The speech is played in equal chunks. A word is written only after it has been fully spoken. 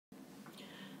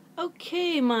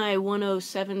Okay, my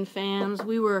 107 fans,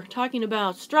 we were talking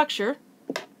about structure.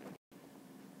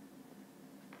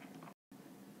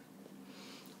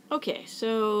 Okay,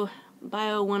 so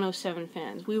Bio 107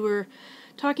 fans, we were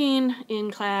talking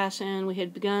in class and we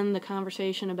had begun the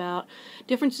conversation about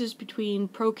differences between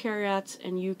prokaryotes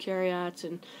and eukaryotes,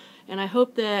 and I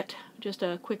hope that, just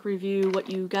a quick review,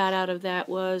 what you got out of that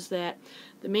was that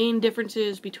the main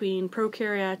differences between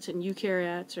prokaryotes and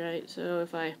eukaryotes, right? So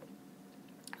if I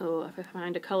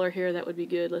find a color here, that would be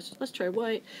good. Let's try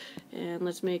white, and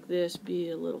let's make this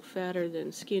be a little fatter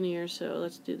than skinnier. So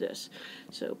let's do this.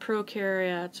 So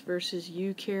prokaryotes versus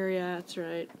eukaryotes,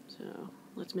 right? So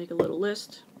let's make a little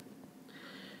list.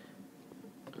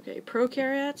 Okay,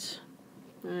 prokaryotes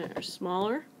are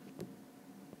smaller,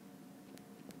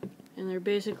 and they're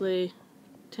basically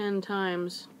 10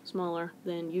 times smaller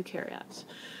than eukaryotes.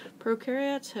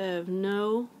 Prokaryotes have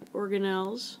no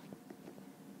organelles,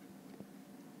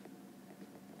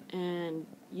 and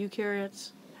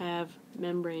eukaryotes have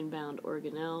membrane-bound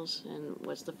organelles. And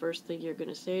what's the first thing you're going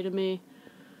to say to me?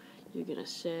 You're going to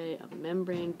say a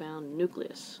membrane-bound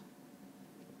nucleus.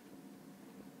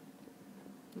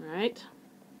 Alright?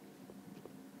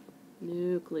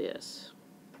 Nucleus.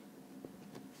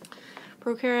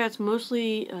 Prokaryotes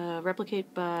mostly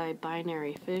replicate by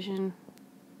binary fission.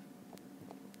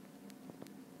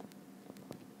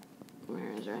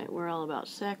 We're all about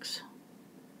sex.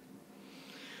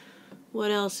 What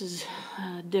else is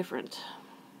different?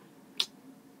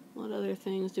 What other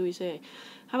things do we say?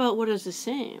 How about what is the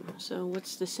same? So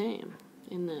what's the same?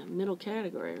 In the middle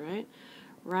category, right?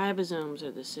 Ribosomes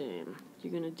are the same.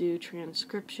 You're going to do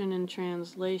transcription and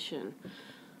translation.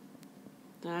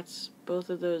 Both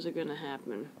of those are going to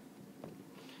happen.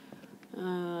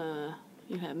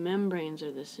 You have membranes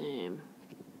are the same.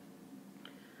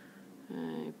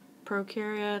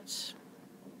 Prokaryotes,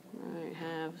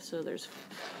 so there's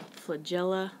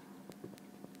flagella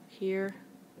here.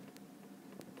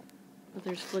 But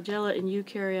there's flagella in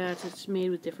eukaryotes. It's made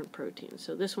with different proteins.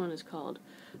 So this one is called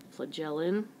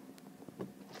flagellin.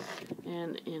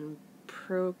 And in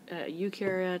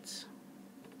eukaryotes,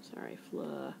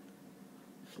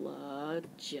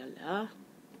 flagella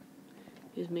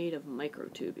is made of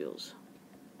microtubules.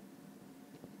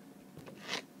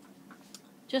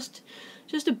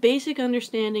 Just a basic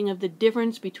understanding of the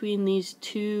difference between these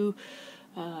two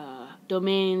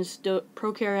domains,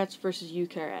 prokaryotes versus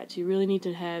eukaryotes. You really need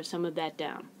to have some of that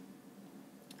down.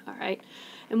 Alright,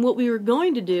 and what we were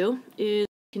going to do is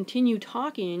continue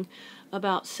talking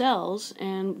about cells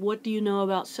and what do you know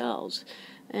about cells.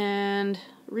 And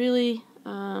really,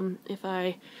 if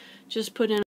I just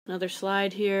put in another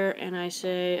slide here and I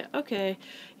say, okay,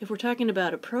 if we're talking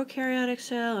about a prokaryotic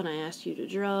cell and I asked you to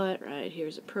draw it, right,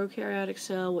 here's a prokaryotic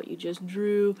cell. What you just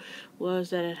drew was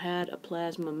that it had a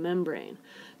plasma membrane.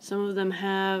 Some of them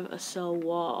have a cell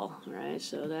wall, right,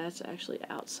 so that's actually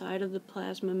outside of the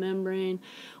plasma membrane.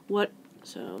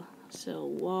 So cell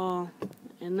wall,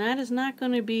 and that is not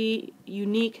going to be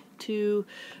unique to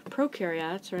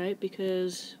prokaryotes, right,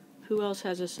 because who else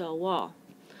has a cell wall?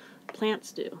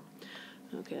 Plants do.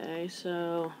 Okay,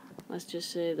 so let's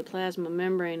just say the plasma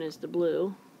membrane is the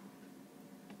blue.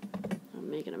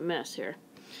 I'm making a mess here.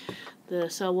 The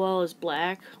cell wall is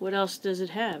black. What else does it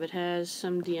have? It has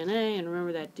some DNA, and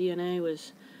remember that DNA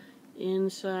was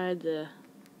inside the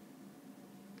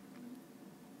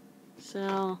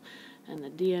cell, and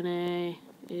the DNA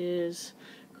is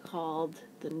called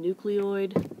the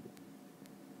nucleoid.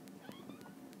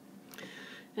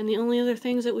 And the only other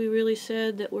things that we really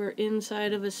said that were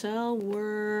inside of a cell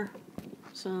were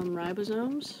some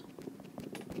ribosomes.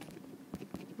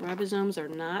 Ribosomes are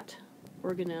not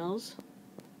organelles.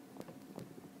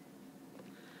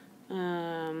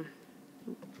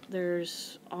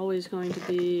 There's always going to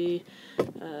be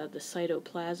the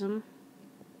cytoplasm.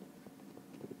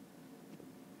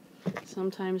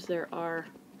 Sometimes there are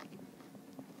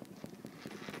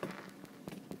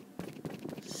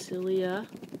cilia,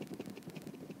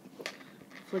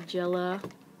 flagella,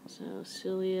 so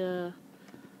cilia,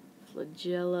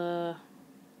 flagella.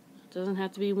 It doesn't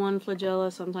have to be one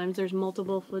flagella. Sometimes there's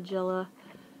multiple flagella.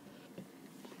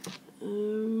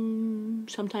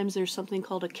 Sometimes there's something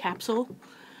called a capsule,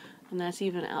 and that's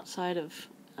even outside of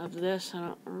this. I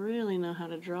don't really know how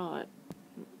to draw it,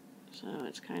 so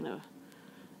it's kind of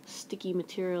sticky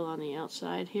material on the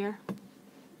outside here,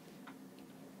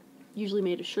 usually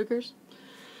made of sugars.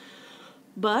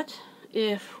 But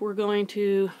if we're going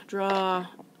to draw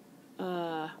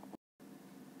a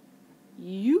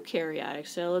eukaryotic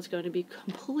cell, it's going to be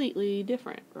completely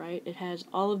different, right? It has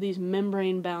all of these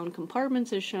membrane-bound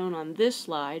compartments as shown on this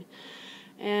slide,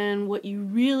 And what you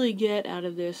really get out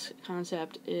of this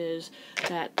concept is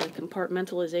that the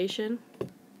compartmentalization,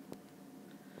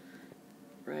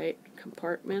 right,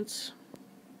 compartments,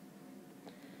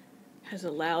 has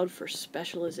allowed for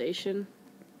specialization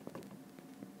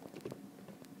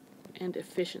and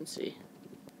efficiency.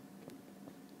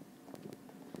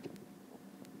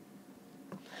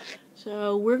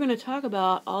 So we're going to talk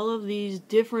about all of these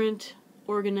different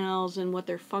organelles and what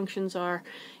their functions are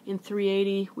in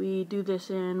 380. We do this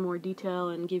in more detail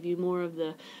and give you more of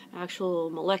the actual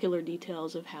molecular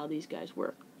details of how these guys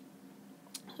work.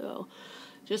 So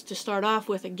just to start off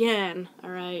with again,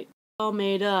 alright, all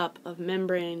made up of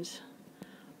membranes.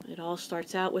 It all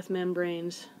starts out with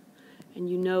membranes, and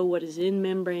you know what is in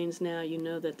membranes now. You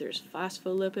know that there's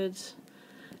phospholipids,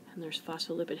 and there's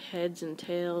phospholipid heads and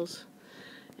tails,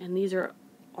 and these are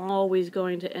always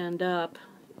going to end up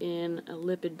in a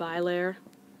lipid bilayer,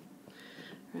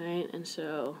 right? And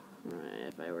so, right,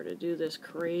 if I were to do this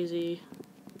crazy,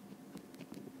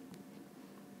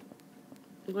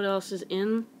 what else is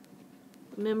in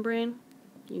the membrane?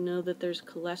 You know that there's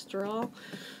cholesterol,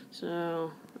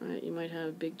 so right, you might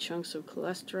have big chunks of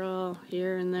cholesterol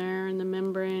here and there in the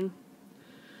membrane.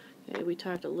 Okay, we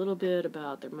talked a little bit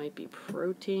about there might be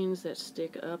proteins that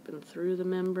stick up and through the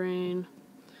membrane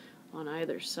on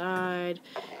either side.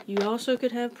 You also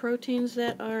could have proteins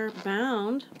that are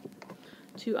bound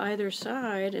to either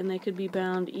side, and they could be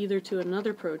bound either to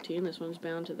another protein, this one's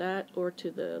bound to that, or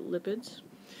to the lipids,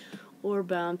 or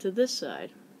bound to this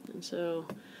side. And so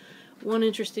one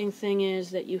interesting thing is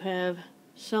that you have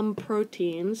some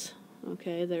proteins,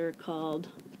 okay, they're called,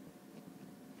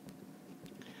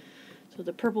 so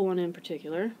the purple one in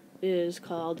particular is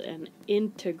called an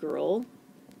integral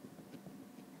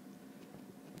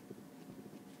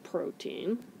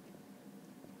protein,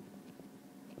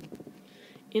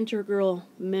 integral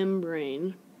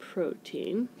membrane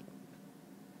protein,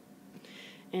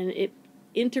 and it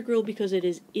integral because it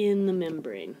is in the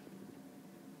membrane,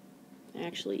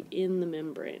 actually in the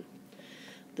membrane.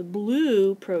 The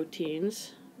blue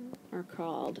proteins are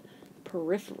called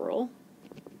peripheral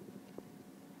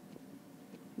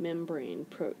membrane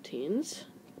proteins,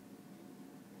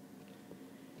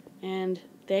 and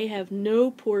they have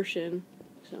no portion,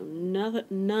 so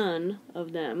none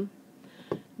of them,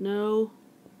 no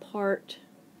part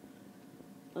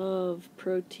of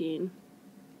protein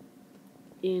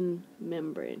in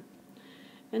membrane.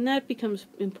 And that becomes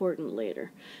important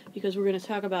later, because we're going to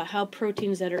talk about how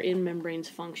proteins that are in membranes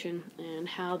function and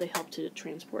how they help to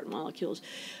transport molecules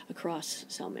across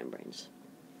cell membranes.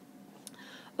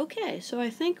 Okay, so I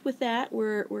think with that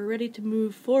we're ready to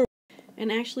move forward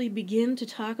and actually begin to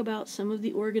talk about some of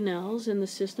the organelles and the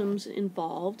systems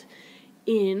involved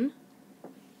in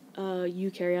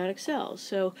eukaryotic cells.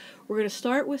 So we're going to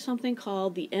start with something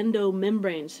called the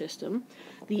endomembrane system.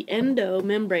 The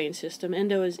endomembrane system,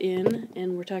 endo is in,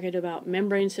 and we're talking about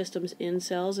membrane systems in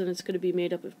cells, and it's going to be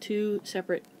made up of two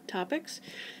separate topics.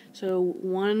 So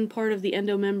one part of the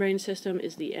endomembrane system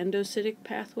is the endocytic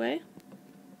pathway,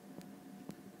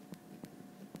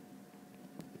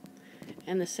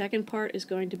 and the second part is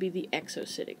going to be the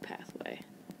exocytic pathway.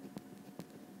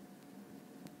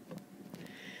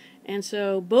 And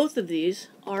so both of these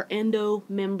are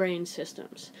endomembrane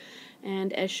systems.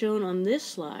 And as shown on this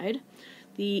slide,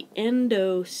 the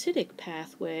endocytic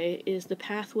pathway is the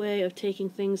pathway of taking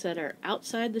things that are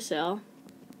outside the cell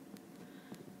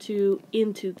to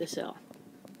into the cell.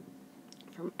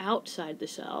 From outside the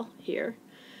cell, here,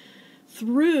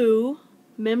 through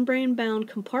membrane-bound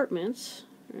compartments,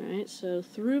 right? So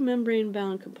through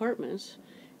membrane-bound compartments,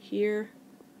 here,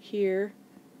 here,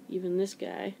 even this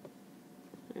guy,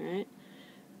 all right,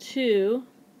 to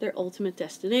their ultimate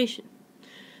destination.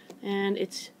 And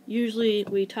it's usually,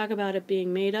 we talk about it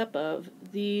being made up of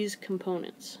these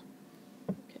components.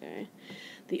 Okay,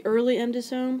 the early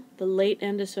endosome, the late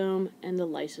endosome, and the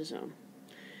lysosome.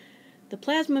 The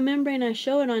plasma membrane, I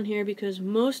show it on here because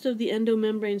most of the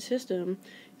endomembrane system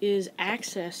is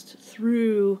accessed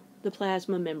through the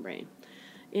plasma membrane.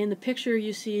 In the picture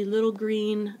you see little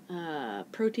green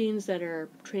proteins that are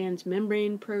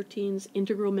transmembrane proteins,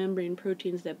 integral membrane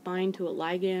proteins that bind to a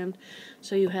ligand.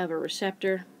 So you have a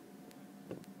receptor,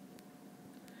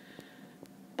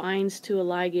 binds to a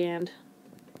ligand,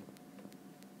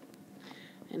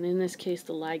 and in this case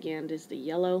the ligand is the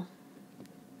yellow.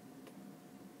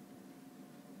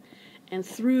 And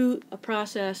through a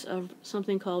process of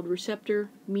something called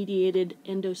receptor-mediated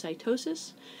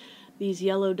endocytosis, these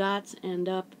yellow dots end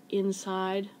up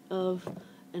inside of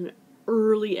an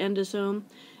early endosome.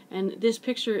 And this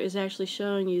picture is actually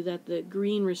showing you that the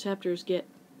green receptors get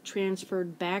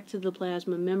transferred back to the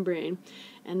plasma membrane,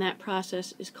 and that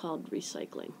process is called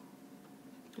recycling.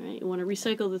 All right, you want to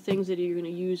recycle the things that you're going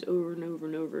to use over and over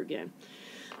and over again.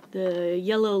 The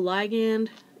yellow ligand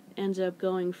ends up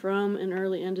going from an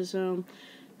early endosome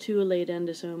to a late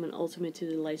endosome and ultimately to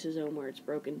the lysosome where it's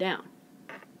broken down.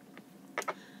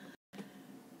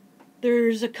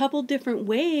 There's a couple different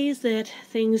ways that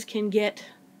things can get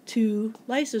to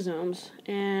lysosomes,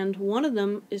 and one of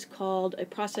them is called a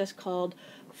process called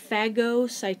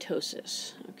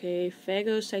phagocytosis. Okay,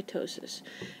 phagocytosis.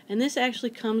 And this actually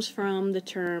comes from the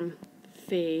term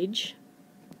phage.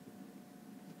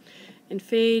 And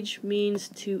phage means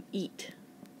to eat.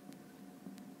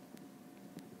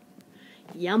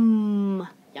 Yum,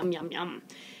 yum, yum, yum.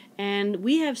 And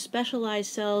we have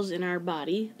specialized cells in our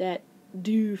body that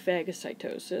do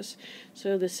phagocytosis.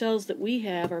 So the cells that we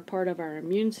have are part of our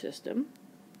immune system.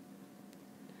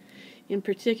 In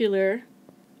particular,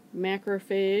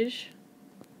 macrophage,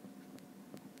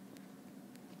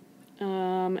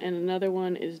 and another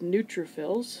one is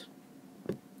neutrophils.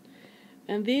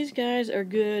 And these guys are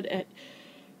good at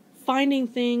finding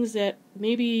things that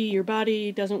maybe your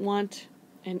body doesn't want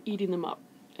and eating them up.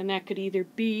 And that could either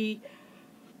be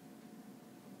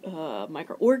a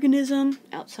microorganism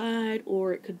outside,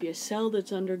 or it could be a cell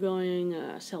that's undergoing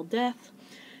cell death.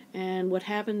 And what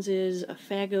happens is a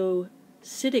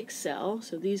phagocytic cell,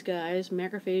 so these guys,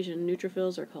 macrophage and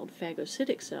neutrophils, are called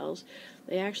phagocytic cells.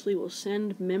 They actually will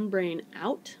send membrane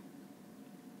out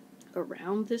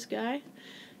around this guy,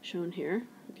 shown here.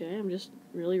 Okay, I'm just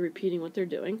really repeating what they're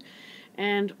doing.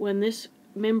 And when this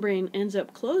membrane ends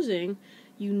up closing,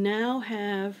 you now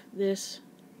have this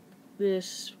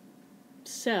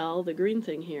cell, the green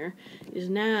thing here, is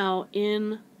now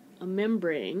in a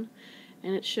membrane,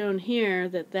 and it's shown here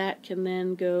that that can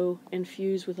then go and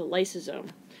fuse with a lysosome.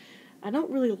 I don't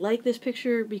really like this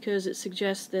picture because it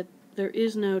suggests that there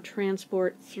is no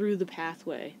transport through the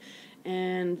pathway,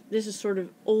 and this is sort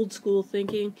of old school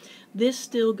thinking. This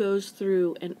still goes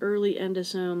through an early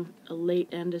endosome, a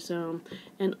late endosome,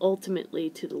 and ultimately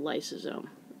to the lysosome.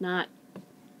 Not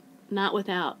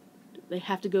without. They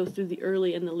have to go through the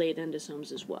early and the late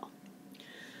endosomes as well.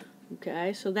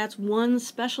 Okay, so that's one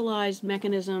specialized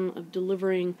mechanism of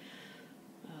delivering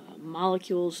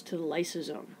molecules to the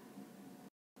lysosome.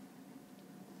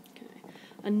 Okay.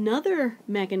 Another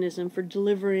mechanism for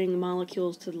delivering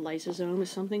molecules to the lysosome is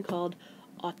something called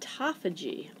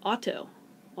autophagy. Auto.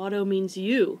 Auto means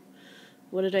you.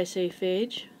 What did I say,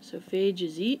 phage? So phage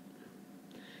is eat.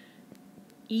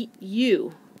 Eat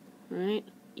you, right?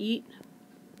 Eat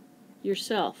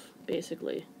yourself,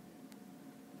 basically.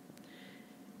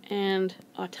 And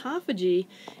autophagy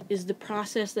is the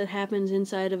process that happens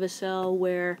inside of a cell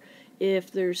where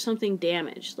if there's something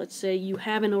damaged, let's say you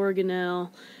have an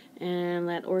organelle, and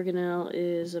that organelle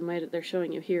is they're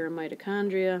showing you here, a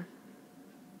mitochondria,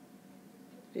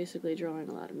 basically drawing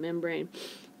a lot of membrane.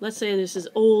 Let's say this is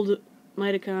old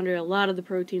mitochondria, a lot of the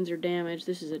proteins are damaged,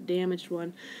 this is a damaged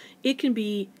one. It can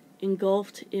be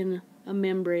engulfed in a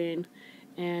membrane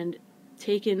and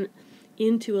taken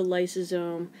into a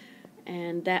lysosome,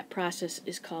 and that process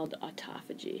is called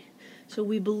autophagy. So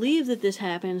we believe that this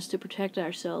happens to protect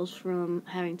ourselves from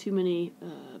having too many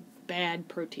bad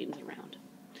proteins around.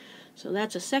 So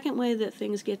that's a second way that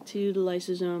things get to the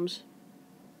lysosomes.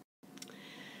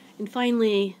 And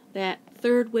finally, that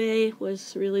third way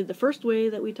was really the first way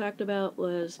that we talked about,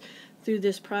 was through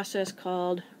this process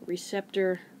called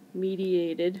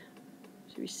receptor-mediated.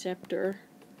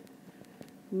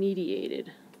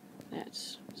 Receptor-mediated.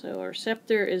 So our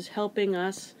receptor is helping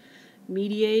us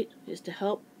mediate, is to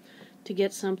help to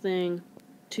get something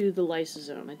to the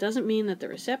lysosome. It doesn't mean that the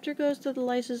receptor goes to the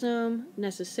lysosome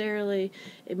necessarily.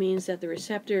 It means that the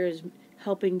receptor is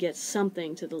helping get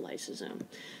something to the lysosome.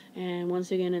 And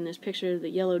once again, in this picture, the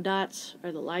yellow dots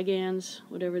are the ligands,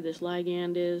 whatever this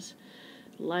ligand is.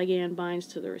 The ligand binds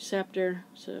to the receptor,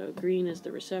 so green is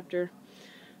the receptor.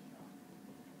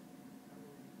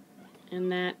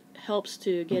 And that helps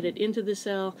to get it into the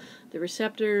cell. The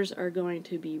receptors are going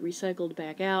to be recycled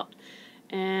back out,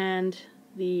 and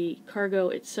the cargo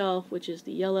itself, which is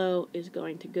the yellow, is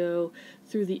going to go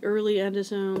through the early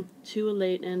endosome to a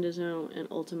late endosome and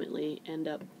ultimately end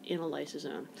up in a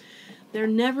lysosome. They're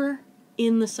never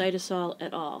in the cytosol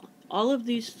at all. All of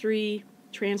these three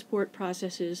transport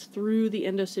processes through the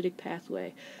endocytic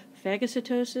pathway,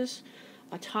 phagocytosis,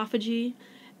 autophagy,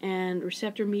 and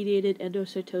receptor-mediated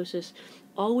endocytosis,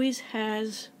 always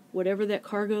has whatever that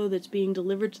cargo that's being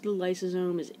delivered to the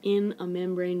lysosome is in a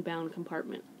membrane-bound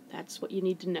compartment. That's what you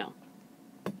need to know.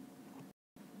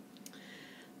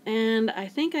 And I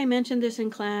think I mentioned this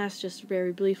in class just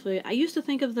very briefly. I used to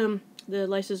think of them the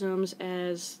lysosomes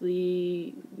as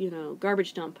the,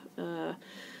 garbage dump.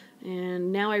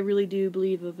 And now I really do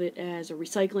believe of it as a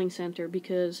recycling center,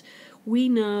 because we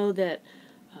know that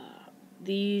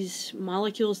these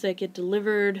molecules that get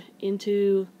delivered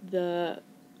into the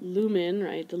lumen,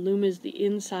 right? The lumen is the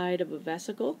inside of a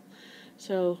vesicle.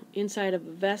 So inside of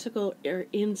a vesicle or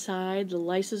inside the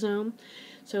lysosome.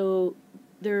 So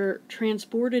they're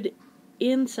transported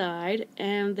inside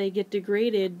and they get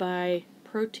degraded by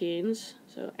proteins.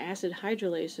 So acid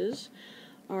hydrolases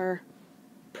are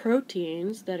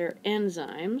proteins that are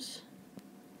enzymes,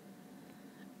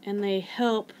 and they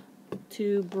help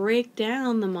to break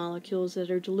down the molecules that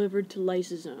are delivered to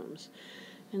lysosomes.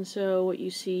 And so what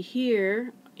you see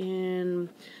here in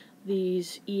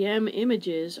these EM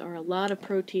images are a lot of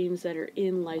proteins that are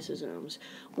in lysosomes.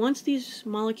 Once these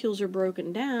molecules are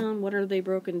broken down, what are they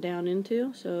broken down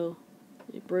into? So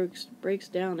it breaks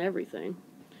down everything.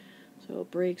 So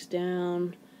it breaks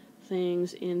down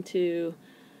things into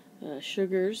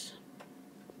sugars,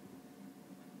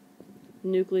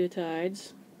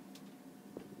 nucleotides,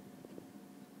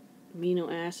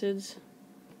 amino acids,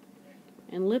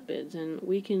 and lipids, and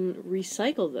we can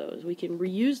recycle those. We can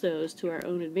reuse those to our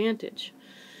own advantage.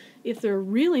 If they're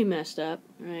really messed up,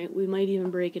 right, we might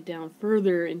even break it down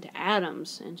further into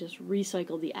atoms and just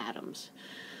recycle the atoms.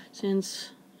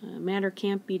 Since matter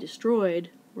can't be destroyed,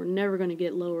 we're never going to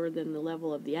get lower than the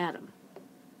level of the atom.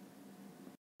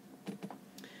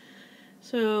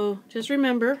 So just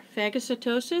remember,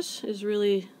 phagocytosis is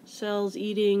really cells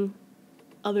eating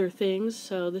other things.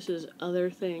 So this is other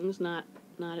things, not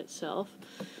itself.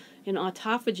 In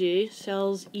autophagy,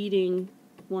 cells eating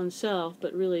oneself,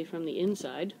 but really from the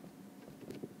inside.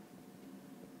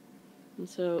 And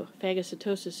so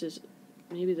phagocytosis is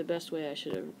maybe the best way I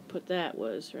should have put that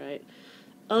was, right,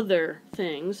 other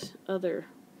things, other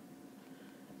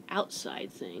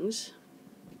outside things.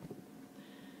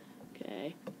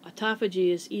 Okay.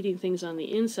 Autophagy is eating things on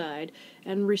the inside,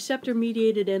 and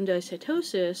receptor-mediated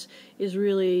endocytosis is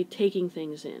really taking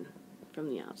things in from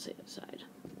the outside.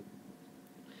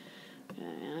 Okay,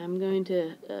 I'm going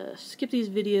to skip these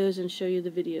videos and show you the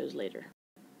videos later.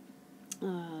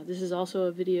 This is also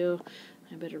a video,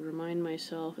 I better remind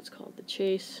myself, it's called The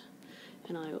Chase,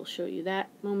 and I will show you that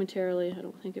momentarily. I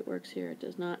don't think it works here, it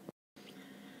does not.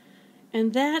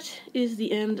 And that is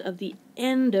the end of the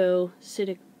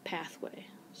endocytic pathway.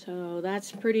 So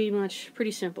that's pretty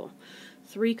simple.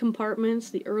 3 compartments: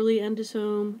 the early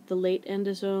endosome, the late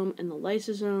endosome, and the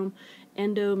lysosome.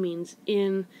 Endo means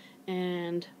in,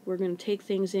 and we're going to take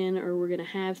things in, or we're going to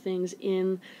have things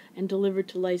in and delivered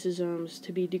to lysosomes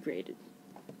to be degraded.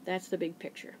 That's the big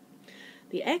picture.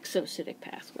 The exocytic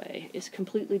pathway is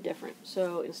completely different.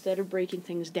 So instead of breaking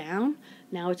things down,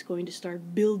 now it's going to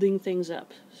start building things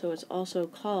up. So it's also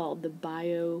called the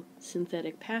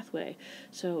biosynthetic pathway.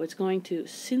 So it's going to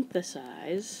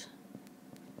synthesize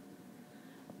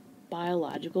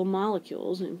biological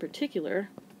molecules, in particular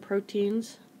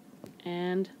proteins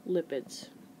and lipids.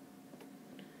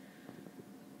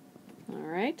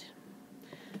 Alright,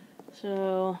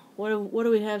 so what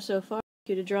do we have so far?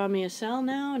 You to draw me a cell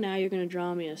now. Now you're going to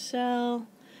draw me a cell,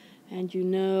 and you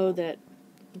know that,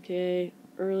 okay,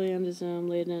 early endosome,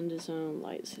 late endosome,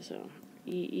 lysosome.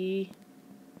 E-E-L-E-L-Y-S.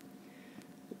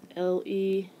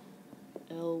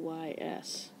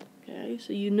 Okay,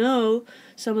 so you know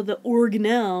some of the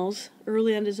organelles,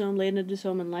 early endosome, late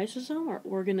endosome, and lysosome are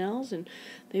organelles, and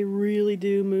they really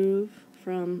do move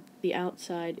from the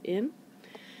outside in.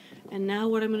 And now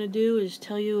what I'm going to do is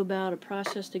tell you about a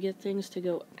process to get things to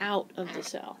go out of the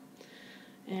cell.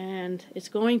 And it's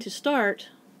going to start,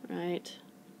 right,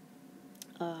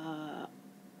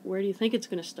 where do you think it's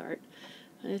going to start?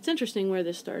 It's interesting where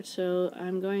this starts, so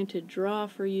I'm going to draw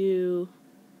for you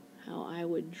how I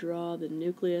would draw the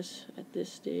nucleus at this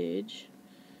stage.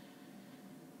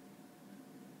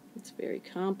 It's very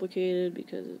complicated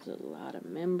because it's a lot of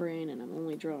membrane, and I'm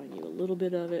only drawing you a little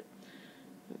bit of it.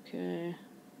 Okay.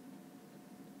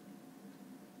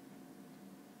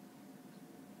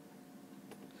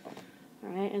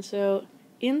 Alright, and so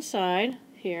inside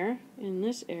here, in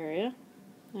this area,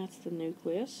 that's the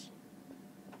nucleus.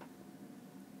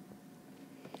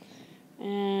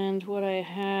 And what I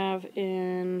have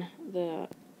in the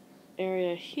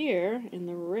area here, in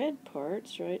the red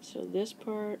parts, right, so this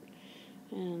part,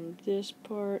 and this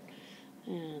part,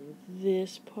 and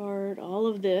this part, all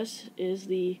of this is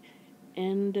the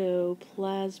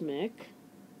endoplasmic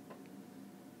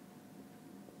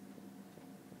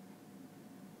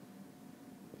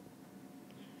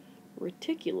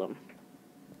reticulum.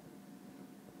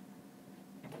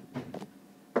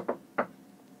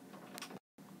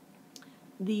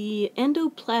 the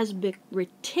endoplasmic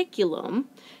reticulum,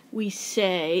 we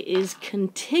say, is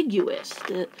contiguous.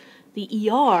 The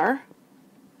ER,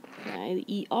 okay,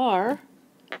 the ER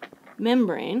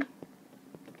membrane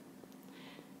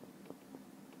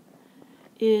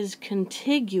is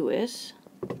contiguous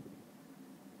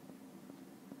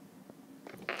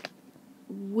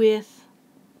with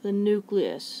the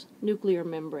nuclear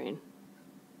membrane.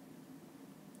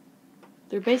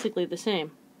 They're basically the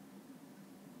same.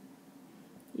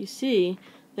 You see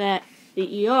that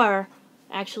the ER,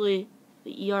 actually,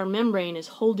 the ER membrane is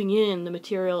holding in the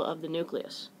material of the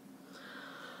nucleus.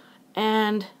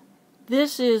 And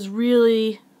this is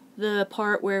really the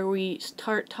part where we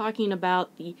start talking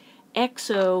about the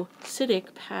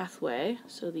exocytic pathway.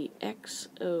 So the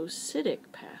exocytic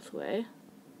pathway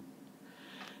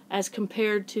as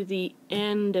compared to the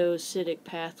endocytic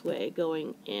pathway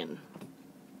going in.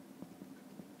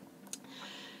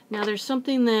 Now there's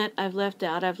something that I've left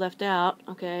out.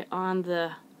 Okay, on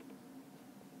the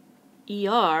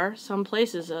ER, some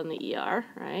places on the ER,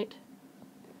 right?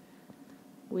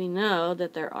 We know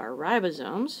that there are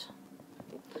ribosomes,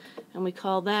 and we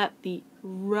call that the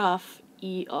rough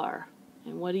ER.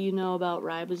 And what do you know about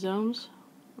ribosomes?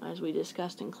 As we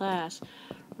discussed in class,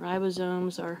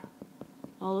 ribosomes are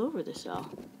all over the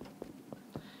cell,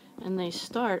 and they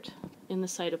start in the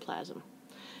cytoplasm.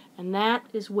 And that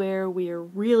is where we are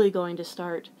really going to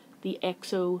start the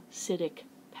exocytic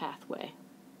pathway.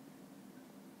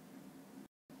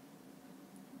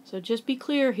 So just be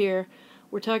clear here,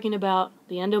 we're talking about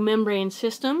the endomembrane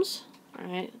systems,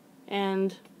 right?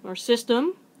 Or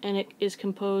system, and it is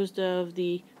composed of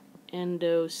the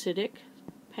endocytic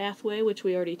pathway, which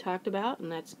we already talked about,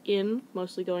 and that's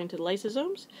mostly going to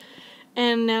lysosomes.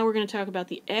 And now we're going to talk about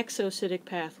the exocytic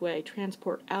pathway,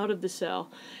 transport out of the cell.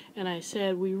 And I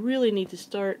said we really need to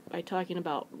start by talking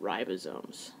about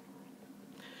ribosomes.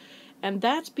 And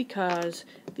that's because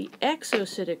the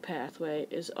exocytic pathway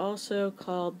is also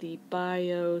called the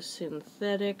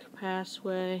biosynthetic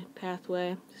pathway,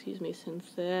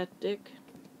 synthetic.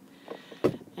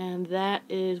 And that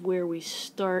is where we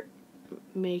start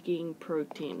making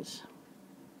proteins.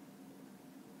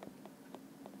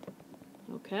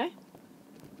 Okay?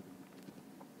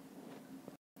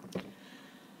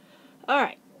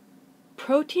 Alright,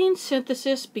 protein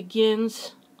synthesis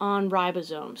begins on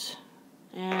ribosomes.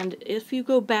 And if you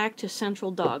go back to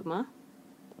central dogma,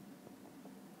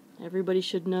 everybody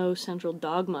should know central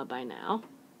dogma by now.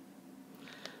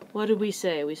 What did we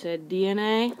say? We said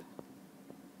DNA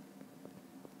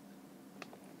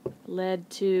led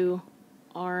to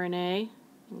RNA.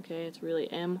 Okay, it's really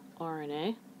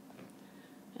mRNA.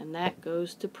 And that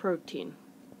goes to protein.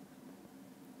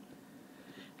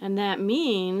 And that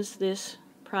means this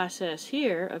process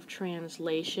here of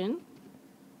translation,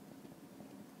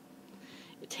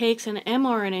 it takes an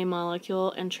mRNA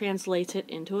molecule and translates it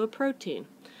into a protein.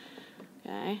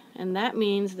 Okay? And that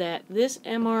means that this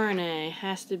mRNA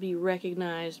has to be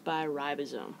recognized by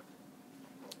ribosome.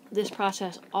 This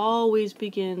process always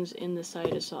begins in the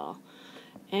cytosol.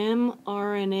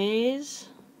 mRNAs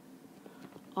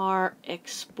are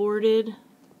exported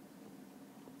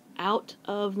out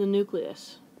of the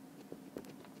nucleus.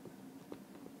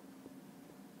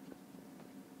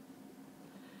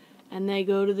 And they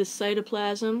go to the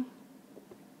cytoplasm,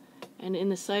 and in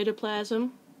the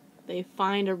cytoplasm they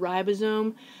find a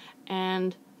ribosome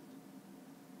and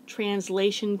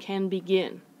translation can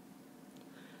begin.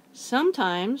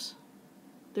 Sometimes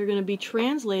they're going to be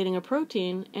translating a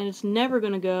protein and it's never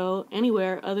going to go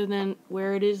anywhere other than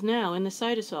where it is now, in the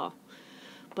cytosol.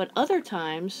 But other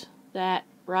times that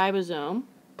ribosome,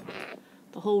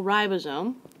 the whole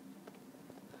ribosome,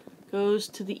 goes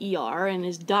to the ER and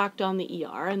is docked on the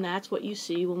ER, and that's what you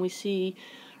see when we see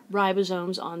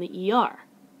ribosomes on the ER.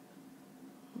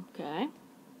 Okay?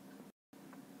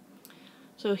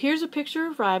 So here's a picture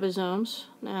of ribosomes.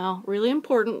 Now, really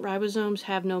important, ribosomes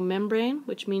have no membrane,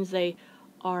 which means they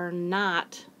are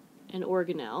not an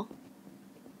organelle.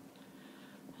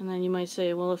 And then you might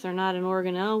say, well, if they're not an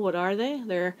organelle, what are they?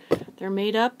 They're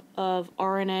made up of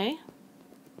RNA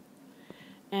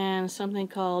and something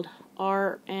called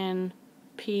RNPs,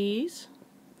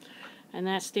 and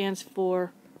that stands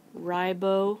for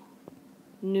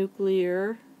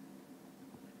ribonuclear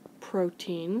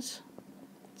proteins.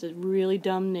 It's a really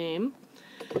dumb name.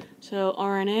 So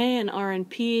RNA and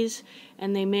RNPs,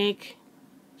 and they make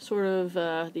sort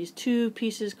of these two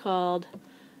pieces called,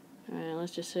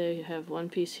 let's just say you have one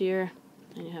piece here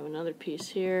and you have another piece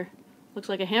here. Looks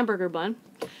like a hamburger bun,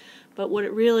 but what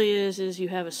it really is you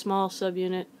have a small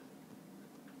subunit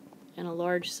and a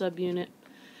large subunit,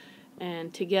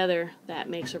 and together that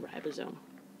makes a ribosome.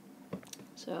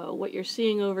 So what you're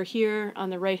seeing over here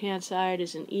on the right-hand side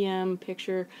is an EM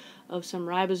picture of some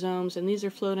ribosomes, and these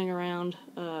are floating around.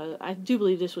 I do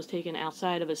believe this was taken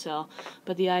outside of a cell,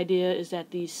 but the idea is that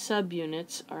these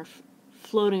subunits are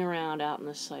floating around out in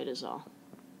the cytosol.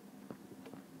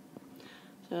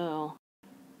 So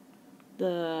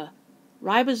the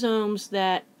ribosomes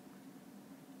that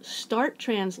start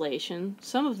translation,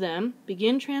 some of them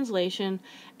begin translation,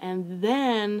 and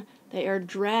then they are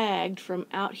dragged from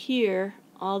out here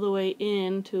all the way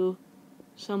into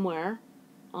somewhere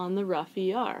on the rough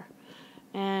ER.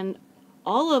 And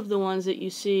all of the ones that you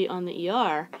see on the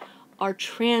ER are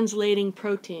translating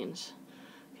proteins.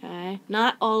 Okay?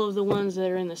 Not all of the ones that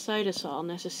are in the cytosol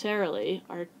necessarily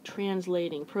are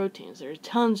translating proteins. There's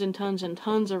tons and tons and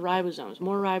tons of ribosomes,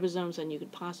 more ribosomes than you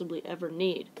could possibly ever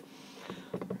need.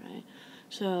 Right?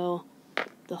 So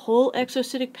the whole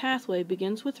exocytic pathway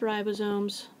begins with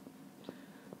ribosomes,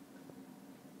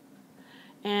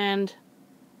 and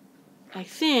I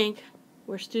think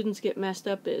where students get messed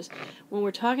up is when we're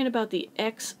talking about the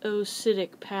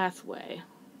exocytic pathway.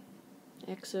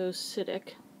 Exocytic.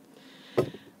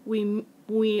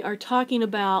 We are talking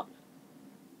about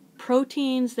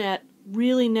proteins that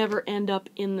really never end up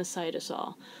in the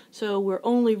cytosol. So we're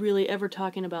only really ever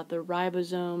talking about the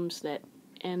ribosomes that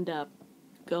end up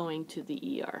going to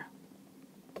the ER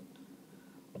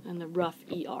and the rough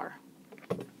ER.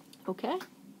 Okay?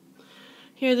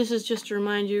 Here, this is just to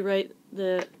remind you, right,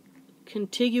 the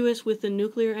contiguous with the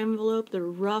nuclear envelope, the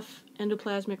rough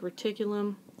endoplasmic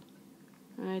reticulum,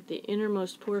 right, the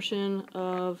innermost portion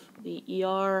of the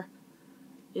ER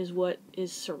is what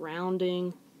is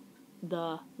surrounding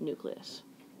the nucleus.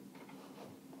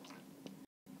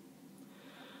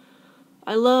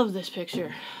 I love this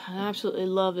picture. I absolutely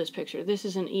love this picture. This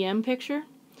is an EM picture,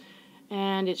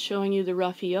 and it's showing you the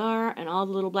rough ER, and all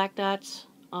the little black dots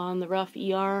on the rough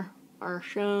ER are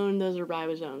shown. Those are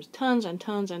ribosomes. Tons and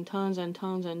tons and tons and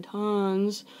tons and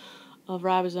tons of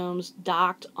ribosomes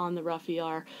docked on the rough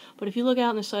ER. But if you look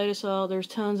out in the cytosol, there's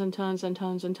tons and tons and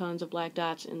tons and tons of black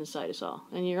dots in the cytosol.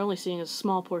 And you're only seeing a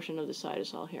small portion of the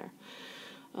cytosol here.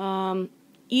 When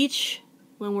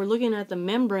we're looking at the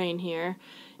membrane here,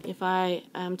 if I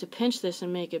am to pinch this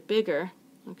and make it bigger,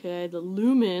 okay, the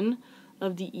lumen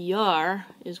of the ER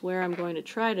is where I'm going to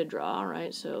try to draw,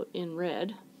 right? So in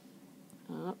red.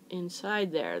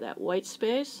 Inside there, that white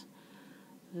space,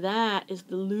 that is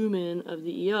the lumen of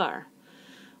the ER.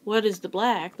 What is the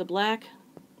black? The black,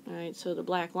 right, so the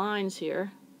black lines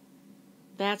here,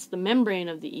 that's the membrane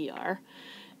of the ER.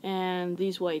 And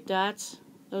these white dots,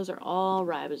 those are all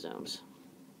ribosomes.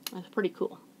 That's pretty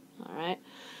cool. All right.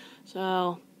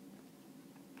 So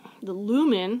the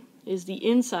lumen is the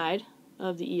inside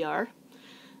of the ER.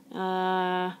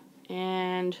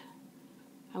 And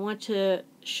I want to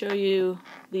show you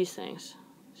these things.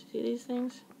 See these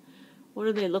things? What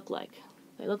do they look like?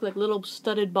 They look like little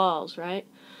studded balls, right?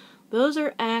 Those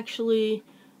are actually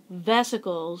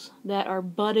vesicles that are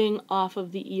budding off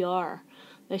of the ER.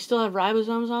 They still have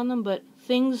ribosomes on them, but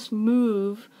things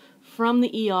move from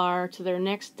the ER to their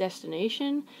next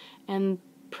destination, and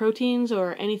proteins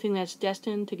or anything that's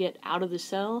destined to get out of the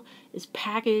cell is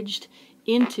packaged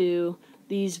into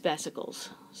these vesicles.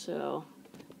 So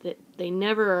that they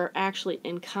never are actually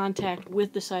in contact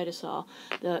with the cytosol.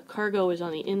 The cargo is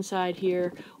on the inside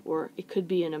here, or it could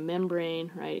be in a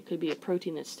membrane, right? It could be a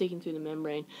protein that's sticking through the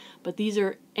membrane. But these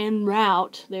are en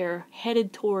route. They're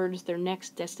headed towards their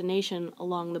next destination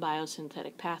along the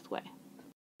biosynthetic pathway.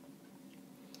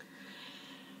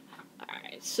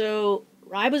 Alright, so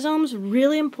ribosomes,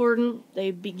 really important.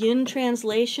 They begin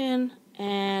translation,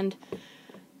 and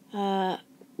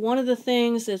one of the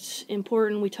things that's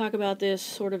important, we talk about this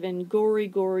sort of in gory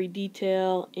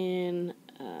detail in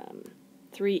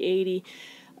 380.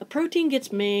 A protein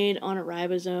gets made on a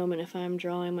ribosome, and if I'm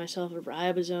drawing myself a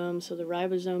ribosome, so the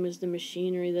ribosome is the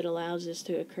machinery that allows this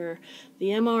to occur. The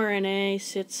mRNA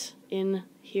sits in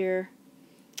here,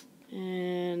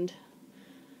 and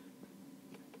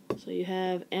so you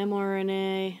have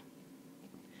mRNA,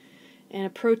 and a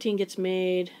protein gets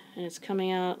made, and it's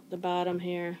coming out the bottom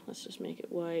here. Let's just make it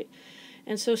white.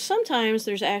 And so sometimes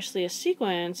there's actually a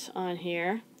sequence on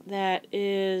here that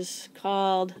is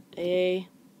called a,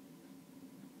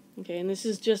 okay, and this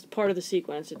is just part of the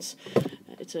sequence.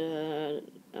 It's a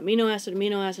amino acid,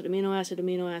 amino acid, amino acid,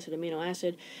 amino acid, amino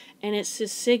acid, and it's a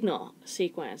signal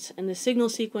sequence. And the signal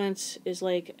sequence is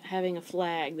like having a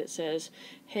flag that says,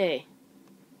 hey,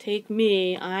 take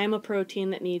me, I'm a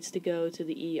protein that needs to go to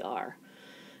the ER.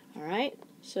 Alright,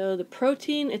 so the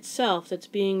protein itself that's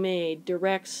being made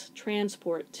directs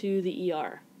transport to the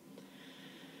ER.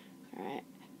 Alright,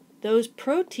 those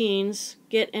proteins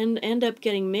end up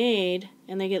getting made,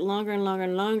 and they get longer and longer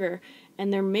and longer,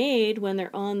 and they're made when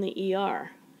they're on the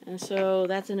ER. And so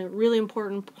that's a really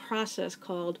important process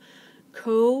called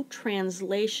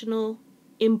co-translational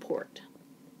import.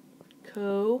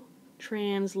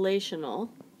 Co-translational,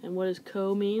 and what does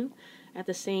co mean? At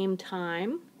the same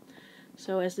time.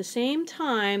 So at the same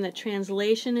time that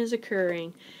translation is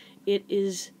occurring, it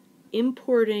is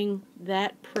importing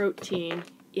that protein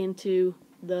into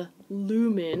the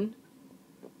lumen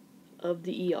of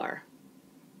the ER.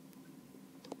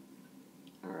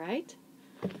 Alright?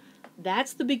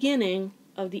 That's the beginning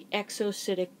of the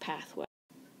exocytic pathway.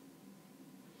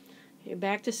 Okay,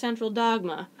 back to central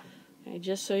dogma. Okay,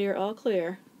 just so you're all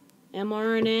clear.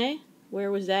 mRNA,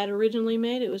 where was that originally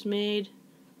made? It was made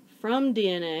from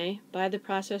DNA by the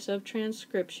process of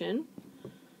transcription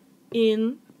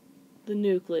in the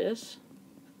nucleus.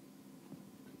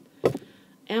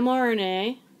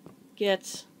 mRNA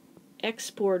gets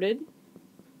exported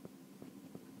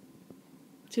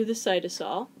to the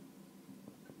cytosol,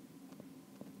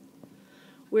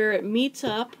 where it meets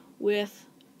up with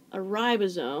a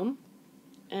ribosome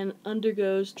and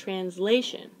undergoes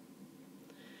translation.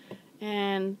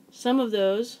 And some of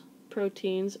those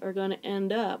proteins are going to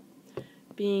end up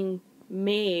being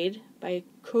made by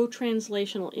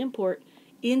co-translational import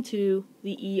into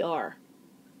the ER.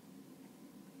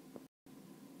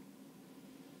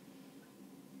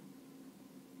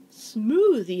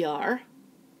 Smooth ER,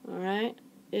 alright,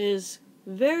 is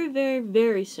very, very,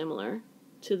 very similar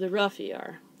to the rough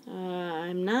ER.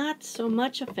 I'm not so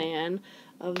much a fan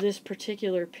of this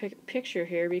particular picture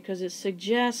here because it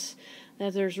suggests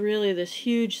that there's really this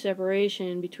huge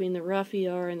separation between the rough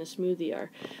ER and the smooth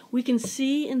ER. We can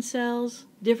see in cells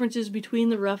differences between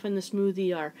the rough and the smooth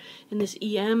ER. In this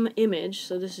EM image,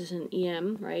 so this is an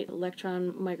EM, right,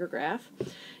 electron micrograph,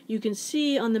 you can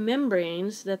see on the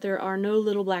membranes that there are no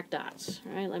little black dots.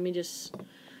 Right? Let me just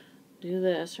do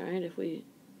this. Right? If we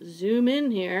zoom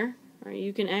in here, right,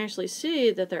 you can actually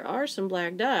see that there are some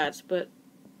black dots, but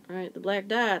right, the black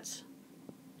dots,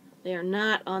 they are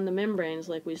not on the membranes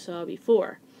like we saw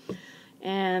before.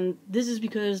 And this is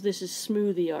because this is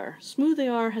smooth ER. Smooth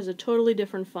ER has a totally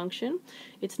different function.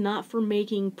 It's not for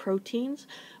making proteins,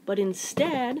 but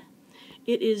instead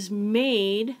it is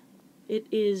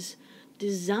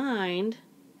designed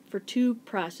for two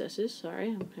processes. Sorry,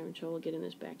 I'm having trouble getting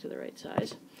this back to the right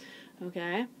size.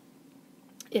 Okay.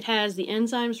 It has the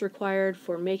enzymes required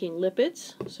for making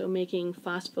lipids, so making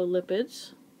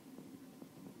phospholipids.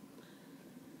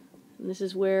 And this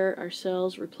is where our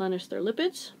cells replenish their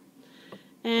lipids.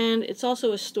 And it's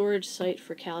also a storage site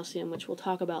for calcium, which we'll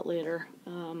talk about later.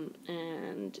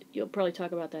 And you'll probably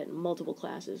talk about that in multiple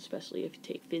classes, especially if you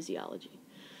take physiology.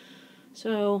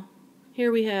 So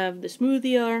here we have the smooth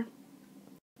ER.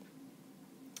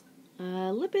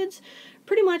 Lipids,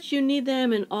 pretty much you need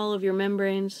them in all of your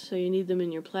membranes. So you need them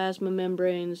in your plasma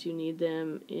membranes. You need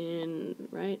them in,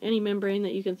 right, any membrane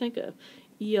that you can think of.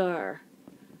 ER,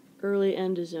 early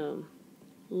endosome,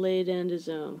 late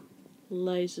endosome,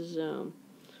 lysosome.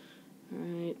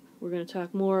 Alright, we're going to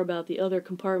talk more about the other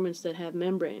compartments that have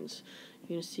membranes. You're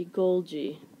going to see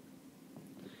Golgi.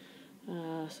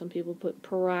 Some people put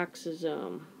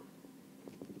peroxisome,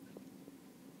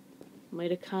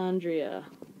 mitochondria.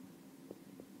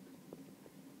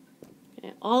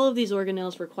 Okay, all of these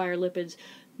organelles require lipids.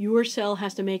 Your cell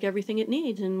has to make everything it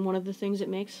needs, and one of the things it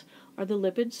makes are the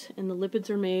lipids, and the lipids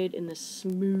are made in the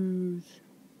smooth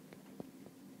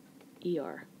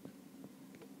ER.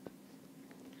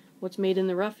 What's made in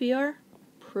the rough ER?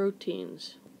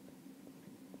 Proteins.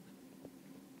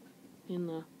 In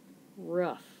the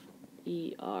rough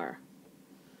ER.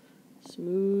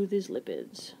 Smooth is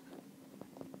lipids.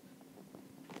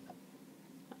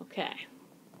 Okay.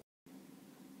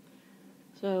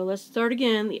 So let's start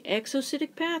again. The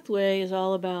exocytic pathway is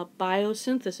all about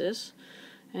biosynthesis.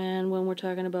 And when we're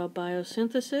talking about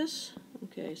biosynthesis,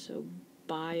 okay, so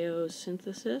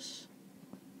biosynthesis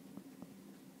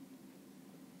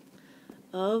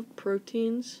of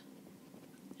proteins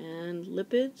and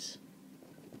lipids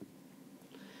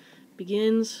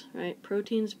begins, right,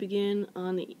 proteins begin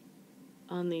on the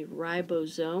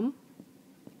ribosome.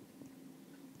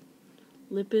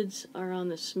 Lipids are on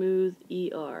the smooth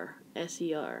ER,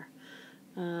 SER.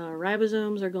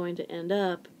 Ribosomes are going to end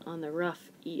up on the rough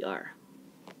ER.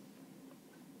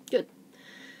 Good.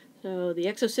 So the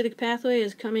exocytic pathway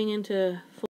is coming into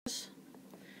focus.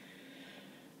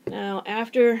 Now,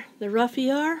 after the rough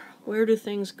ER, where do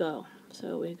things go?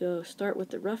 So we start with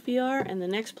the rough ER, and the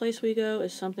next place we go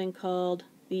is something called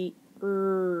the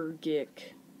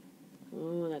ergic.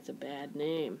 Oh, that's a bad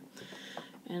name.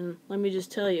 And let me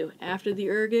just tell you, after the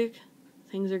ergic,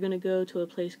 things are going to go to a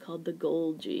place called the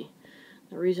Golgi.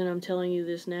 The reason I'm telling you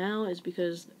this now is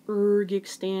because ergic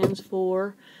stands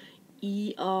for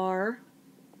ER,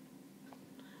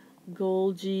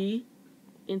 Golgi,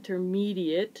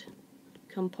 intermediate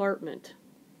compartment.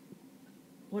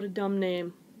 What a dumb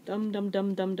name. Dumb, dumb,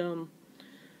 dumb, dumb, dumb.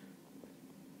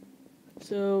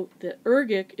 So the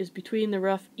ergic is between the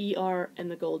rough ER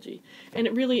and the Golgi. And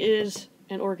it really is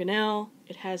an organelle.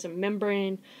 It has a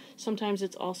membrane. Sometimes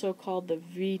it's also called the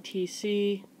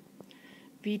VTC.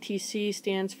 VTC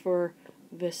stands for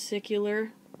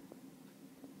vesicular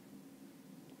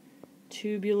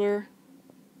tubular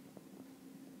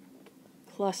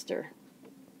cluster.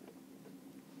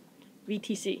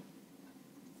 VTC.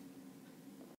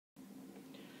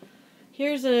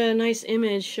 Here's a nice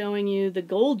image showing you the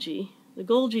Golgi. The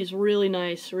Golgi is really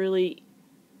nice, really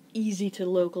easy to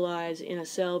localize in a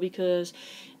cell because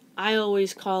I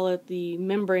always call it the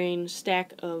membrane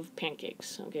stack of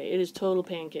pancakes. Okay, it is total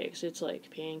pancakes. It's like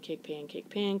pancake, pancake,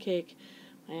 pancake.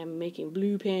 I am making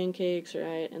blue pancakes,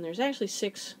 right? And there's actually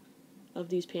 6 of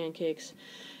these pancakes.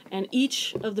 And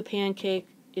each of the pancake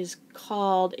is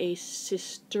called a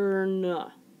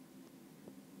cisterna.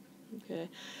 Okay,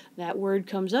 that word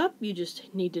comes up, you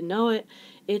just need to know it.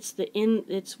 It's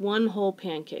one whole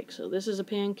pancake. So this is a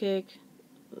pancake,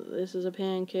 this is a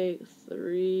pancake,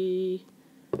 3,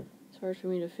 it's hard for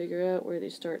me to figure out where they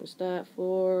start and stop,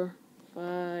 4,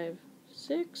 5,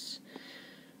 6.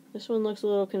 This one looks a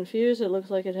little confused, it looks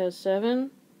like it has 7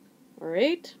 or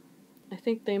 8. I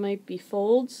think they might be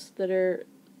folds that are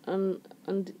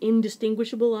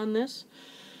indistinguishable on this.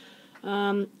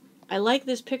 I like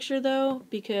this picture though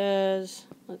because,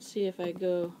 let's see if I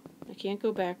can't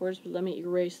go backwards, but let me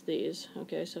erase these.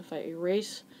 Okay, so if I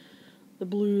erase the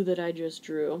blue that I just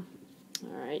drew,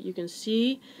 alright, you can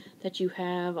see that you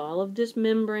have all of this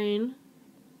membrane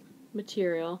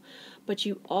material, but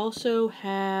you also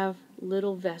have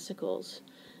little vesicles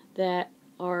that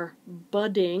are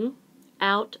budding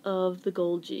out of the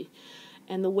Golgi.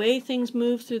 And the way things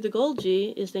move through the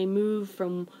Golgi is they move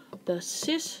from the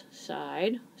cis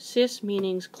side, cis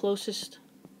meaning closest,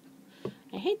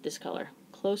 I hate this color,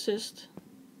 closest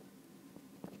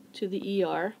to the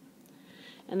ER,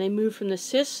 and they move from the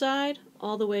cis side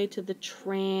all the way to the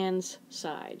trans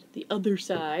side, the other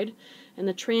side, and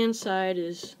the trans side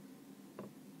is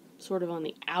sort of on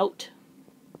the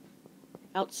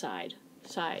outside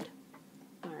side,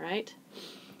 alright?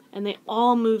 And they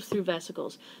all move through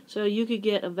vesicles. So you could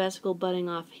get a vesicle budding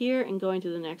off here and going to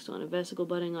the next one, a vesicle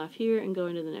budding off here and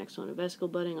going to the next one, a vesicle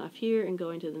budding off here and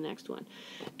going to the next one.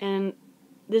 And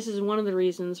this is one of the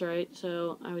reasons, right?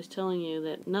 So I was telling you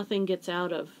that nothing gets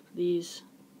out of these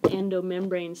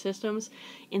endomembrane systems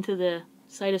into the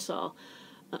cytosol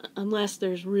unless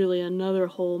there's really another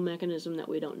whole mechanism that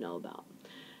we don't know about.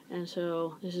 And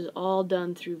so this is all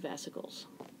done through vesicles.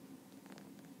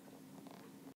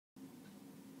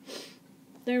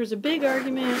 There was a big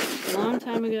argument a long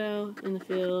time ago in the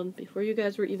field, before you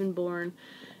guys were even born,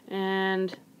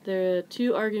 and the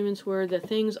 2 arguments were that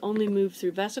things only move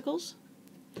through vesicles,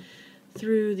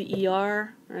 through the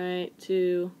ER, right,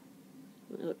 to,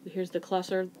 here's the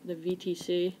cluster, the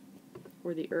VTC,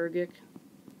 or the ergic,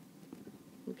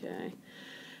 okay,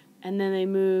 and then they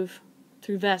move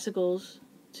through vesicles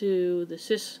to the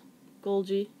cis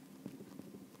Golgi,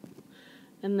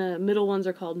 and the middle ones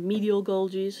are called medial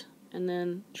Golgis, and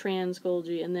then trans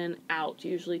Golgi, and then out,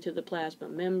 usually to the plasma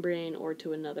membrane or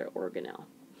to another organelle.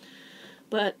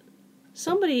 But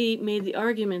somebody made the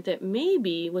argument that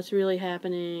maybe what's really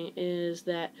happening is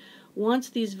that once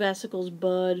these vesicles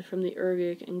bud from the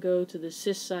ergic and go to the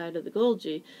cis side of the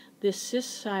Golgi, this cis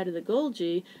side of the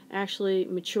Golgi actually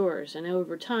matures, and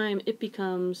over time it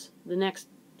becomes the next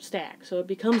stack. So it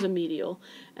becomes a medial,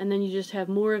 and then you just have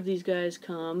more of these guys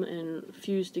come and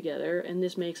fuse together, and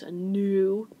this makes a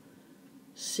new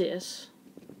cis,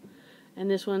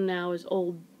 and this one now is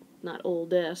old, not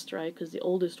oldest, right, because the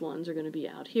oldest ones are going to be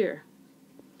out here.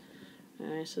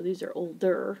 Alright, so these are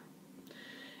older,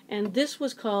 and this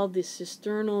was called the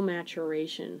cisternal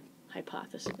maturation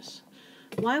hypothesis.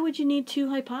 Why would you need 2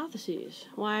 hypotheses?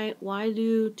 Why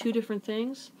do 2 different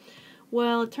things?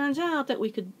 Well, it turns out that we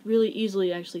could really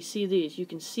easily actually see these. You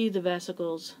can see the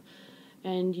vesicles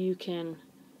and you can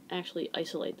actually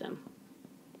isolate them.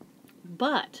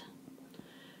 But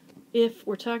if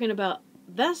we're talking about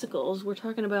vesicles, we're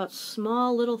talking about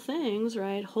small little things,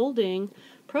 right, holding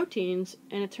proteins,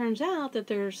 and it turns out that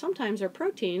sometimes are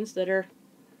proteins that are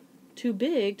too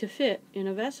big to fit in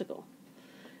a vesicle.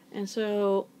 And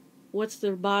so what's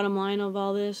the bottom line of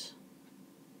all this?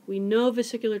 We know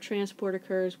vesicular transport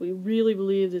occurs. We really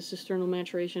believe this external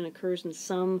maturation occurs in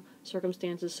some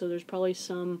circumstances, so there's probably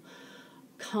some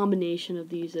combination of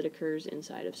these that occurs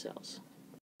inside of cells.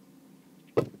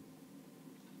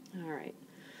 Alright,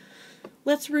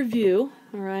 let's review.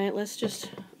 Alright, let's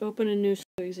just open a new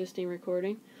existing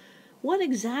recording. What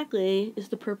exactly is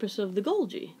the purpose of the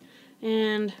Golgi?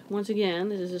 And once again,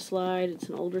 this is a slide, it's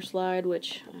an older slide,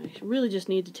 which I really just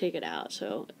need to take it out.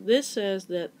 So this says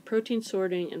that protein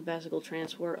sorting and vesicle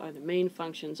transport are the main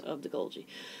functions of the Golgi.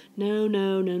 No,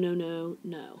 no, no, no, no,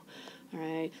 no.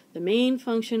 Alright, the main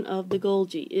function of the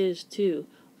Golgi is to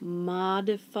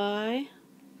modify, I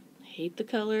hate the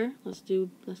color, let's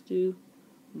do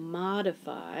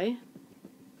modify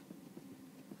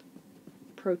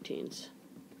proteins.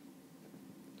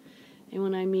 And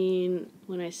when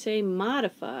I say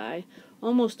modify,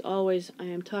 almost always I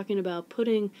am talking about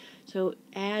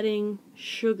adding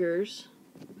sugars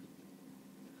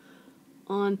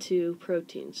onto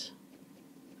proteins.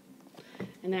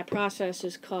 And that process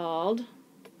is called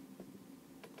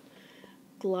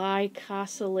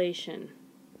glycosylation.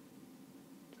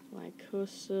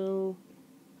 Glycosylation.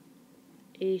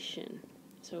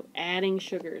 So adding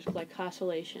sugars,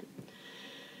 glycosylation.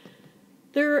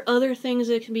 There are other things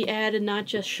that can be added, not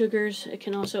just sugars. It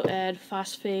can also add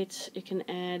phosphates, it can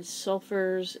add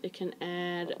sulfurs, it can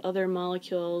add other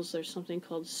molecules. There's something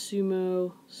called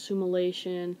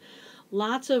sumylation.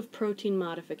 Lots of protein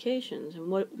modifications. And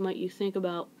what might you think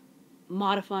about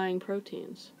modifying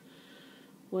proteins?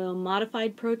 Well,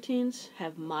 modified proteins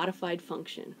have modified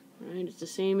function. Right? It's the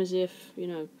same as if,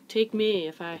 take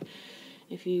me.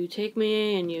 If you take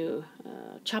me and you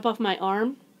chop off my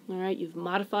arm, all right, you've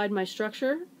modified my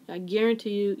structure. I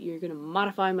guarantee you're going to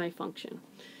modify my function.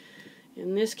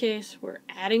 In this case, we're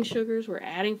adding sugars, we're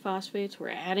adding phosphates, we're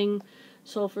adding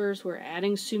sulfurs, we're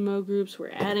adding sumo groups,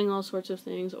 we're adding all sorts of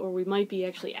things, or we might be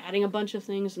actually adding a bunch of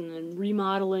things and then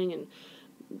remodeling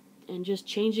and just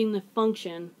changing the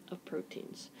function of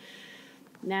proteins.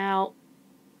 Now,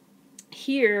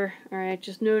 here, all right,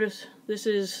 just notice this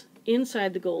is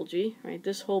inside the Golgi, right?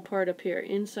 This whole part up here,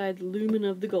 inside the lumen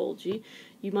of the Golgi,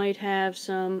 you might have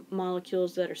some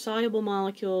molecules that are soluble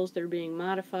molecules that are being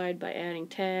modified by adding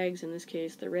tags, in this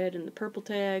case the red and the purple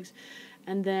tags,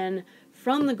 and then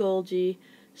from the Golgi,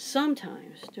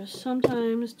 sometimes, just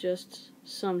sometimes,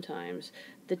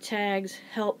 the tags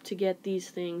help to get these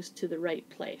things to the right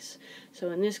place. So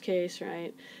in this case,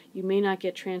 right, you may not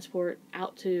get transport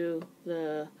out to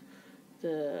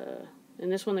in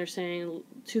this one they're saying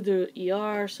to the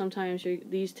ER, sometimes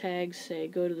these tags say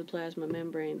go to the plasma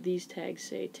membrane, these tags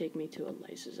say take me to a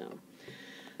lysosome.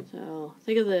 So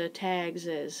think of the tags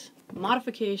as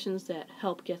modifications that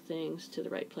help get things to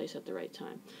the right place at the right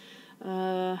time.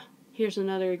 Here's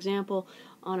another example.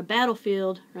 On a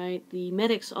battlefield, right, the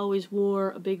medics always wore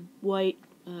a big white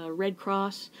red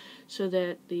cross so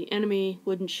that the enemy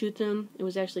wouldn't shoot them. It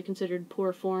was actually considered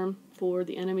poor form for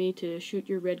the enemy to shoot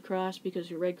your red cross because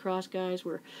your red cross guys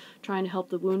were trying to help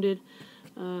the wounded.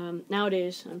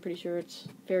 Nowadays, I'm pretty sure it's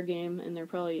fair game, and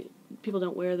people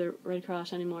don't wear the red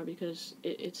cross anymore because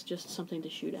it's just something to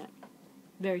shoot at.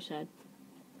 Very sad.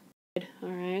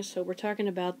 Alright, so we're talking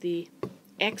about the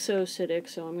exocytic,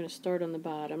 so I'm going to start on the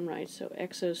bottom, right, so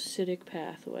exocytic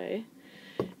pathway.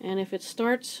 And if it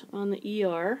starts on the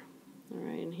ER,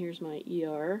 alright, and here's my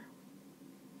ER.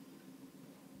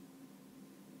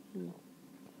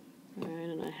 Alright,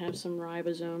 and I have some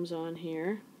ribosomes on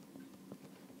here.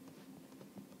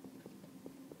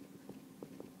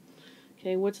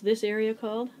 Okay, what's this area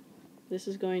called? This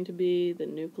is going to be the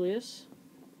nucleus.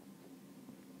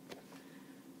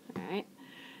 Alright,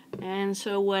 and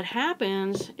so what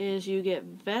happens is you get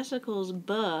vesicles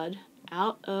bud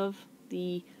out of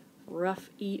the rough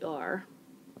ER,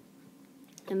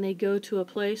 and they go to a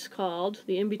place called,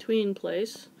 the in-between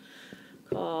place,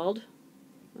 called,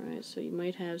 right, so you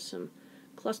might have some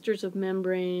clusters of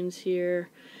membranes here,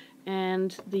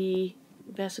 and the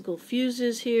vesicle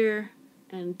fuses here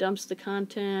and dumps the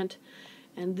content,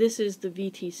 and this is the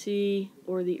VTC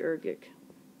or the ergic.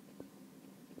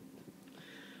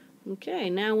 Okay,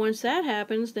 now once that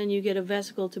happens, then you get a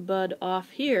vesicle to bud off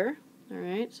here,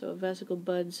 alright, so a vesicle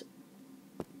buds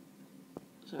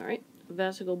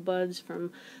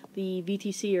from the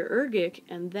VTC or ergic,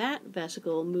 and that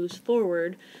vesicle moves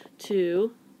forward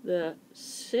to the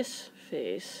cis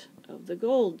face of the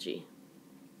Golgi.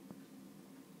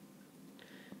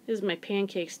 This is my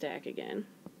pancake stack again.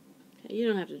 Okay, you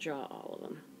don't have to draw all of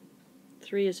them.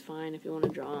 3 is fine if you want to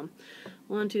draw them.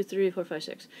 1, 2, 3, 4, 5,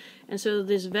 6. And so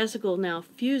this vesicle now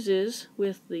fuses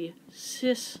with the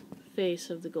cis face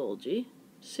of the Golgi,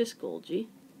 cis Golgi.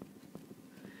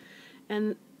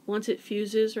 And once it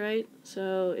fuses, right,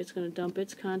 so it's going to dump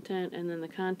its content, and then the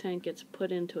content gets put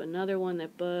into another one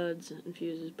that buds and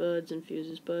fuses, buds and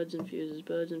fuses, buds and fuses,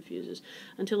 buds and fuses,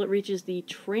 until it reaches the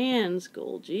trans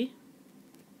Golgi.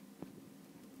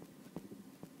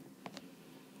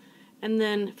 And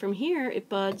then from here, it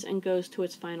buds and goes to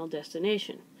its final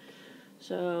destination.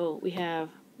 So we have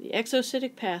the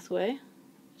exocytic pathway.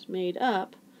 It's made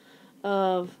up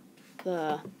of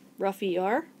the rough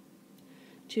ER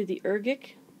to the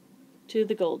ergic to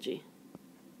the Golgi.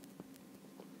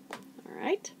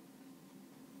 Alright.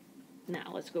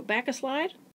 Now let's go back a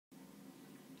slide.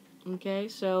 Okay,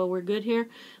 so we're good here.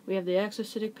 We have the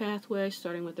exocytic pathway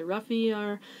starting with the rough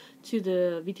ER to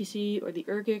the VTC or the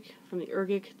ergic, from the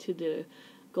ergic to the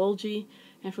Golgi,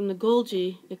 and from the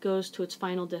Golgi it goes to its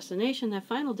final destination. That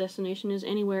final destination is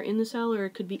anywhere in the cell, or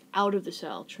it could be out of the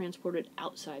cell, transported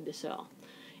outside the cell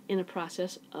in a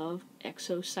process of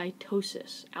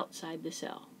exocytosis outside the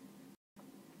cell.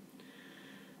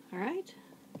 Alright,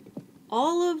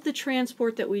 all of the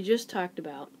transport that we just talked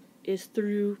about is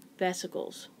through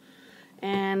vesicles.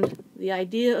 And the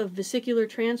idea of vesicular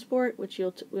transport, which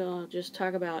we'll just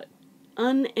talk about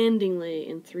unendingly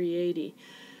in 380,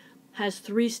 has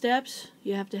 3 steps.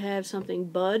 You have to have something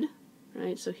bud,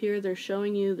 right? So here they're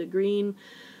showing you the green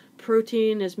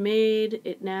protein is made.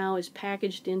 It now is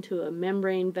packaged into a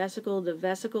membrane vesicle. The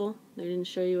vesicle, they didn't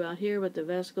show you out here, but the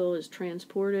vesicle is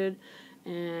transported,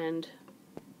 and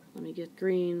let me get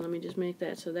green. Let me just make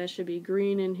that. So that should be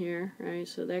green in here, right?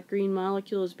 So that green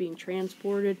molecule is being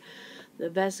transported. The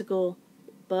vesicle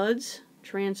buds,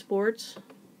 transports.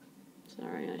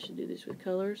 Sorry, I should do this with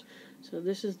colors. So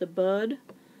this is the bud.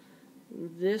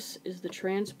 This is the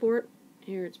transport.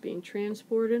 Here it's being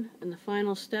transported. And the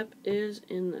final step is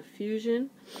in the fusion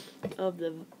of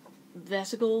the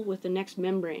vesicle with the next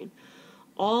membrane.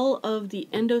 All of the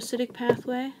endocytic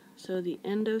pathway, so the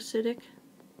endocytic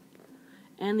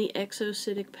and the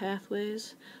exocytic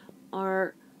pathways,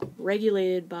 are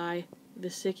regulated by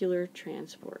vesicular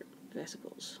transport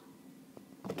vesicles.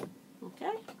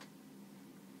 Okay?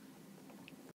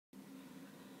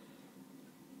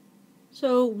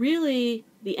 So really,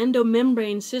 the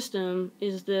endomembrane system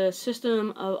is the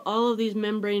system of all of these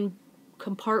membrane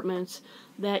compartments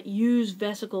that use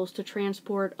vesicles to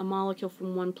transport a molecule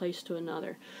from one place to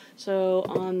another. So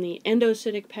on the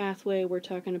endocytic pathway, we're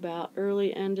talking about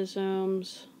early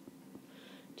endosomes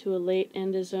to a late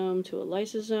endosome to a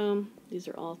lysosome. These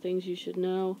are all things you should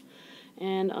know.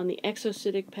 And on the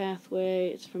exocytic pathway,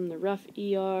 it's from the rough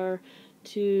ER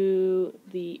to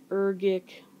the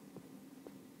ergic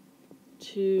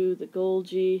to the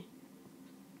Golgi,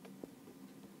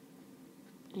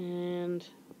 and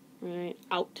right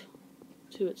out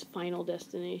to its final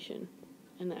destination.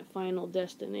 And that final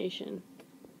destination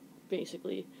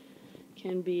basically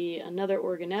can be another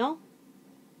organelle.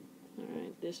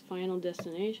 Alright, this final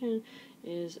destination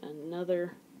is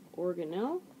another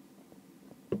organelle,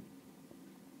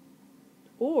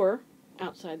 or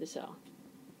outside the cell.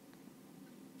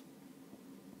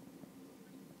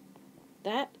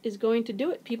 That is going to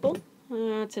do it, people.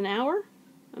 It's an hour.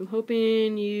 I'm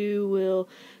hoping you will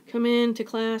come into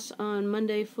class on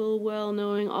Monday full well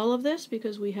knowing all of this,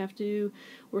 because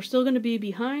we're still going to be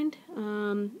behind.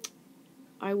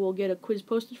 I will get a quiz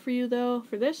posted for you though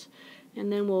for this,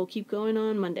 and then we'll keep going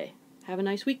on Monday. Have a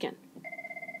nice weekend.